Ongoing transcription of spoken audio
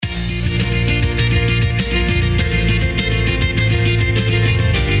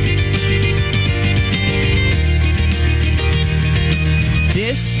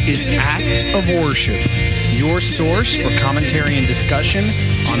of Worship, your source for commentary and discussion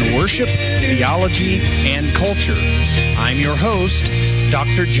on worship, theology, and culture. I'm your host,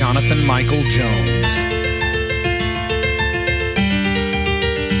 Dr. Jonathan Michael Jones.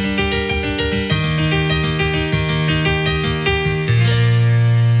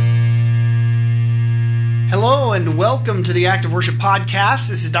 Hello and welcome to the Act of Worship podcast.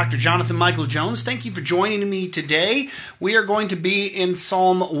 This is Dr. Jonathan Michael Jones. Thank you for joining me today. We are going to be in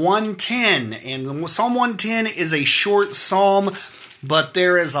Psalm 110. And Psalm 110 is a short psalm, but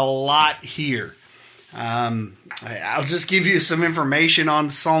there is a lot here. I'll just give you some information on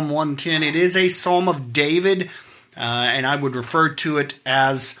Psalm 110. It is a Psalm of David, and I would refer to it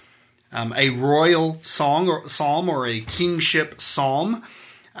as a royal psalm or a kingship psalm.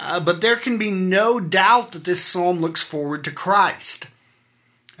 But there can be no doubt that this psalm looks forward to Christ.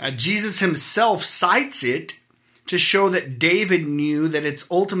 Jesus himself cites it to show that David knew that its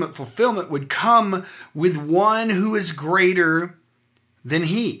ultimate fulfillment would come with one who is greater than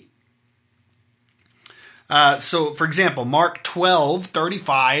he. So, for example, Mark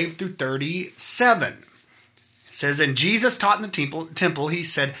 12:35 through 37. It says, "And Jesus taught in the temple, he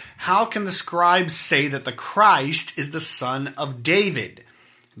said, 'How can the scribes say that the Christ is the son of David?'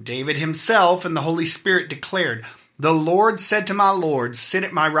 David himself and the Holy Spirit declared, 'The Lord said to my Lord, sit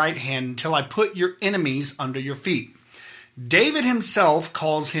at my right hand until I put your enemies under your feet.' David himself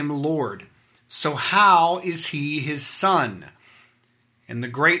calls him Lord. So how is he his son?" And the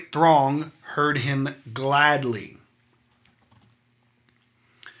great throng heard him gladly.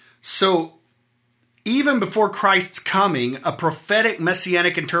 So, even before Christ's coming, a prophetic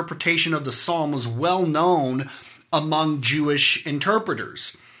messianic interpretation of the psalm was well known among Jewish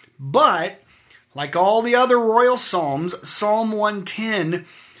interpreters. But, like all the other royal psalms, Psalm 110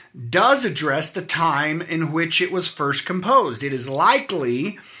 does address the time in which it was first composed. It is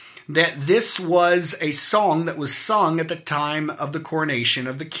likely that this was a song that was sung at the time of the coronation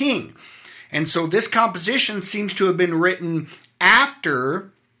of the king. And so this composition seems to have been written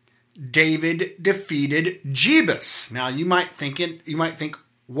after David defeated Jebus. Now you might think,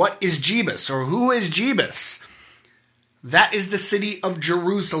 what is Jebus, or who is Jebus? That is the city of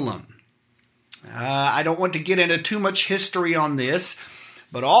Jerusalem. I don't want to get into too much history on this,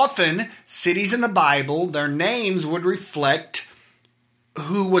 but often cities in the Bible, their names would reflect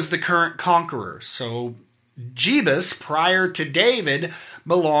who was the current conqueror. So Jebus, prior to David,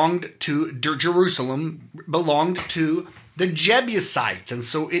 belonged to Jerusalem, belonged to the Jebusites, and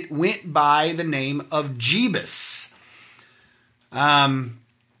so it went by the name of Jebus.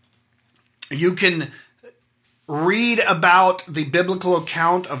 You can read about the biblical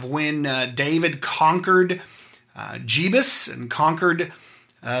account of when David conquered Jebus and conquered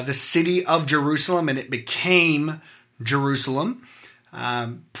the city of Jerusalem, and it became Jerusalem.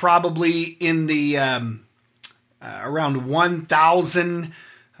 Probably in the around 1000,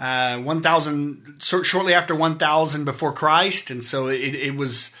 shortly after 1000 before Christ, and so it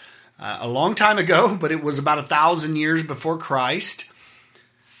was a long time ago, but it was about 1,000 years before Christ.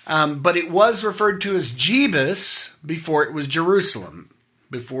 But it was referred to as Jebus before it was Jerusalem,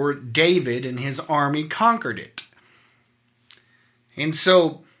 before David and his army conquered it. And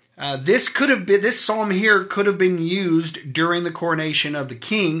so this psalm here could have been used during the coronation of the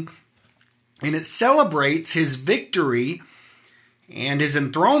king, and it celebrates his victory and his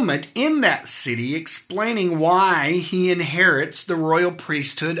enthronement in that city, explaining why he inherits the royal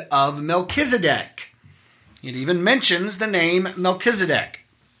priesthood of Melchizedek. It even mentions the name Melchizedek.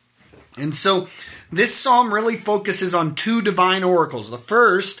 And so this psalm really focuses on two divine oracles. The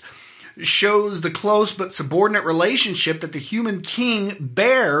first shows the close but subordinate relationship that the human king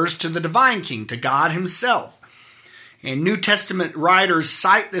bears to the divine king, to God himself. And New Testament writers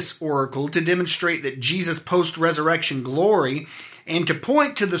cite this oracle to demonstrate that Jesus' post-resurrection glory and to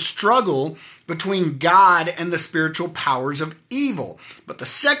point to the struggle between God and the spiritual powers of evil. But the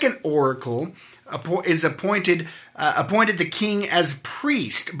second oracle is appointed the king as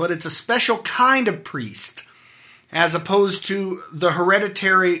priest, but it's a special kind of priest, as opposed to the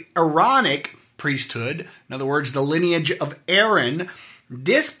hereditary Aaronic priesthood. In other words, the lineage of Aaron.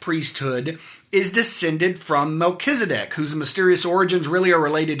 This priesthood is descended from Melchizedek, whose mysterious origins really are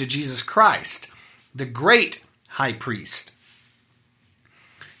related to Jesus Christ, the great high priest.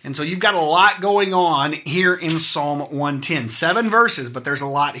 And so you've got a lot going on here in Psalm 110. 7 verses, but there's a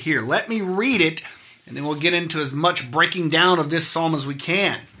lot here. Let me read it, and then we'll get into as much breaking down of this psalm as we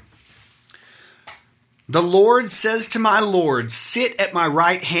can. "The Lord says to my Lord, sit at my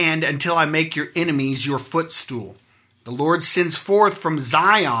right hand until I make your enemies your footstool. The Lord sends forth from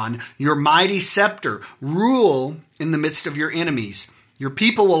Zion your mighty scepter. Rule in the midst of your enemies. Your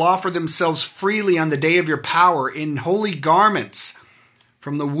people will offer themselves freely on the day of your power in holy garments.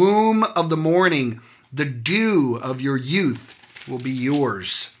 From the womb of the morning, the dew of your youth will be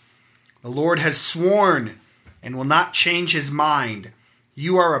yours. The Lord has sworn and will not change his mind.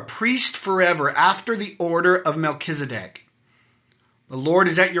 You are a priest forever after the order of Melchizedek. The Lord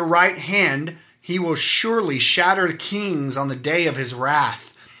is at your right hand. He will surely shatter kings on the day of his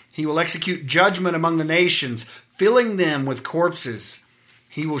wrath. He will execute judgment among the nations, filling them with corpses.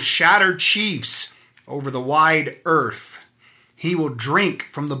 He will shatter chiefs over the wide earth. He will drink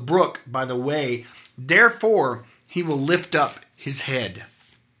from the brook by the way. Therefore, he will lift up his head.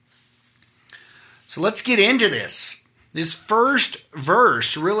 So let's get into this. This first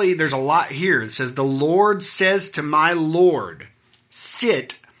verse, really, there's a lot here. It says, the Lord says to my Lord,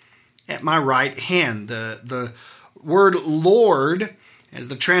 sit at my right hand. The word Lord, as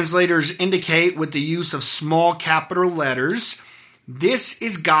the translators indicate with the use of small capital letters, this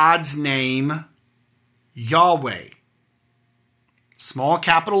is God's name, Yahweh. Small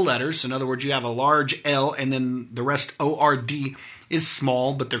capital letters. In other words, you have a large L and then the rest O-R-D is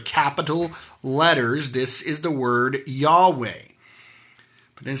small, but they're capital letters. This is the word Yahweh.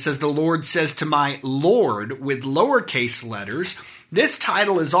 But then it says, the Lord says to my Lord with lowercase letters. This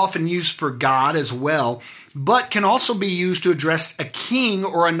title is often used for God as well, but can also be used to address a king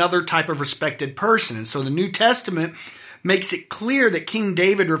or another type of respected person. And so the New Testament makes it clear that King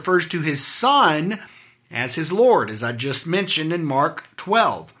David refers to his son as his Lord, as I just mentioned in Mark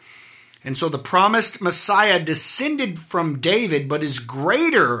 12. And so the promised Messiah descended from David, but is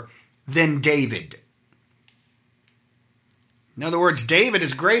greater than David. In other words, David,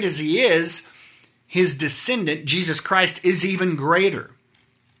 as great as he is, his descendant, Jesus Christ, is even greater.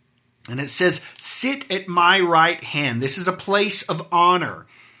 And it says, sit at my right hand. This is a place of honor.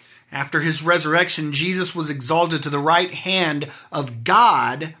 After his resurrection, Jesus was exalted to the right hand of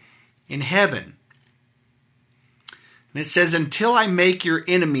God in heaven. And it says, until I make your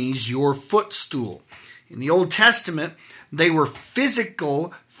enemies your footstool. In the Old Testament, they were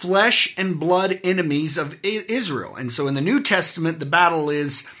physical, flesh and blood enemies of Israel. And so in the New Testament, the battle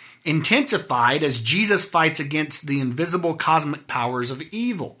is intensified as Jesus fights against the invisible cosmic powers of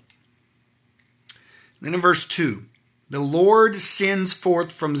evil. Then in verse 2, the Lord sends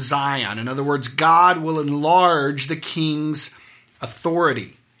forth from Zion. In other words, God will enlarge the king's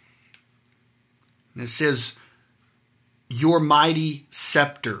authority. And it says, your mighty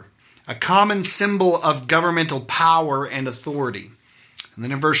scepter, a common symbol of governmental power and authority. And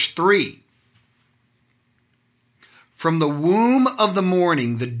then in verse 3, from the womb of the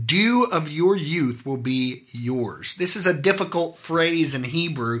morning, the dew of your youth will be yours. This is a difficult phrase in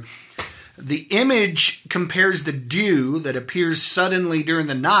Hebrew. The image compares the dew that appears suddenly during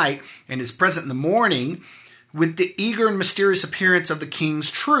the night and is present in the morning with the eager and mysterious appearance of the king's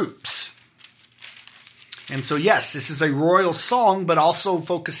troops. And so, yes, this is a royal song, but also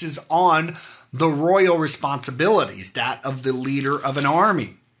focuses on the royal responsibilities, that of the leader of an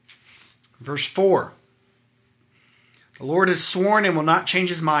army. Verse 4. The Lord has sworn and will not change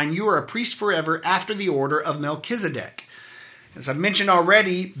his mind. You are a priest forever after the order of Melchizedek. As I mentioned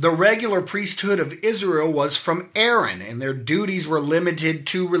already, the regular priesthood of Israel was from Aaron, and their duties were limited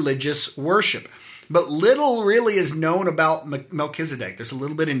to religious worship. But little really is known about Melchizedek. There's a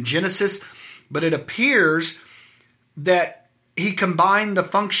little bit in Genesis, but it appears that he combined the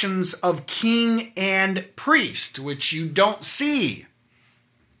functions of king and priest, which you don't see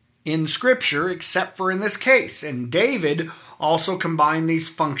in Scripture, except for in this case. And David also combined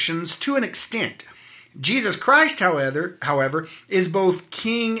these functions to an extent. Jesus Christ, however, is both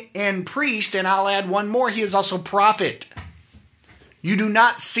king and priest, and I'll add one more, he is also prophet. You do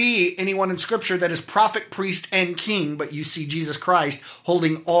not see anyone in Scripture that is prophet, priest, and king, but you see Jesus Christ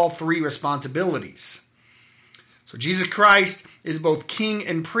holding all three responsibilities. So Jesus Christ is both king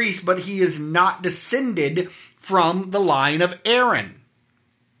and priest, but he is not descended from the line of Aaron.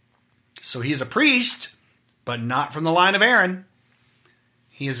 So he is a priest, but not from the line of Aaron.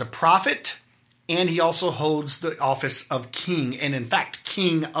 He is a prophet, and he also holds the office of king, and in fact,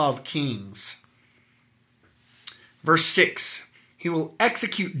 King of Kings. Verse 6, he will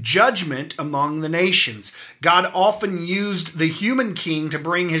execute judgment among the nations. God often used the human king to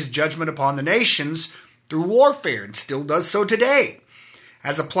bring his judgment upon the nations through warfare, and still does so today.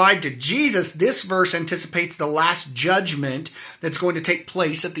 As applied to Jesus, this verse anticipates the last judgment that's going to take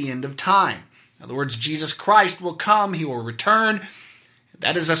place at the end of time. In other words, Jesus Christ will come, he will return.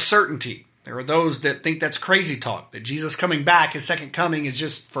 That is a certainty. There are those that think that's crazy talk, that Jesus coming back, his second coming, is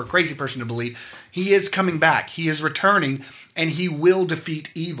just for a crazy person to believe. He is coming back. He is returning, and he will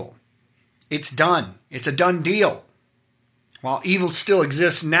defeat evil. It's done. It's a done deal. While evil still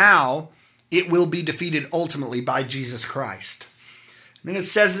exists now, it will be defeated ultimately by Jesus Christ. And then it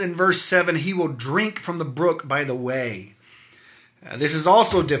says in verse 7, he will drink from the brook by the way. This is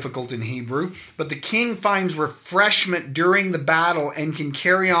also difficult in Hebrew, but the king finds refreshment during the battle and can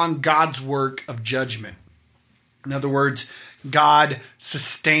carry on God's work of judgment. In other words, God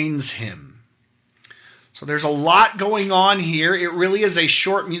sustains him. So there's a lot going on here. It really is a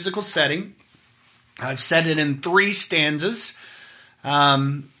short musical setting. I've said it in 3 stanzas,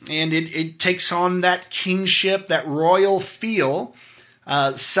 and it takes on that kingship, that royal feel,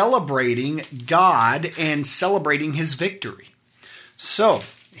 celebrating God and celebrating his victory. So,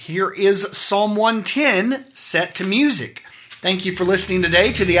 here is Psalm 110 set to music. Thank you for listening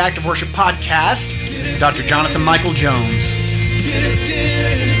today to the Active Worship Podcast. This is Dr. Jonathan Michael Jones.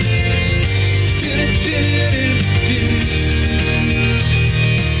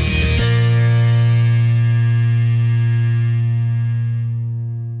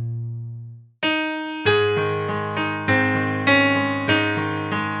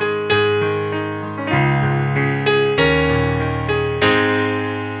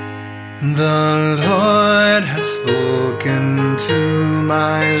 The Lord has spoken to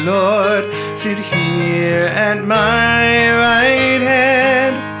my Lord, sit here at my right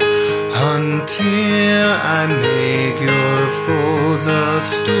hand, until I make your foes a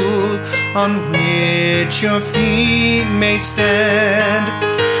stool on which your feet may stand.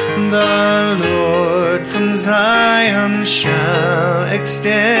 The Lord from Zion shall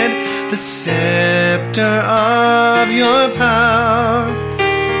extend the scepter of your power.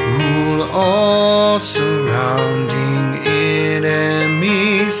 All surrounding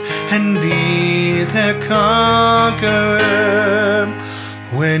enemies and be their conqueror.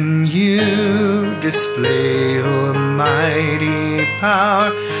 When you display your mighty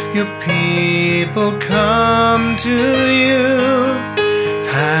power, your people come to you.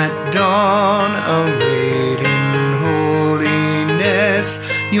 At dawn, arrayed in holiness,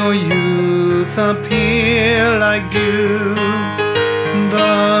 your youth appear like dew.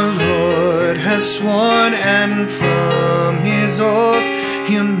 The Lord has sworn, and from his oath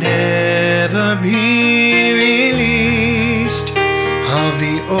he'll never be released. Of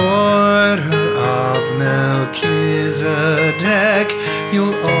the order of Melchizedek,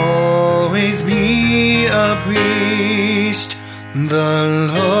 you'll always be a priest. The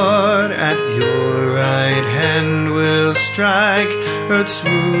Lord at your right hand will strike earth's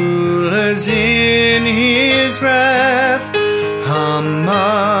rulers in his wrath.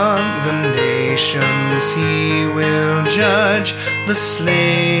 Among the nations he will judge, the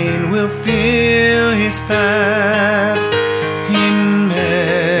slain will fill his path. In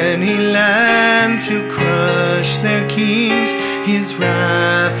many lands he'll crush their kings, his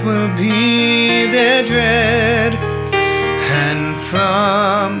wrath will be their dread. And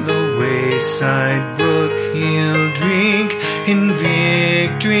from the wayside brook he'll drink, in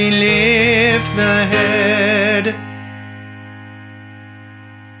victory lift the head.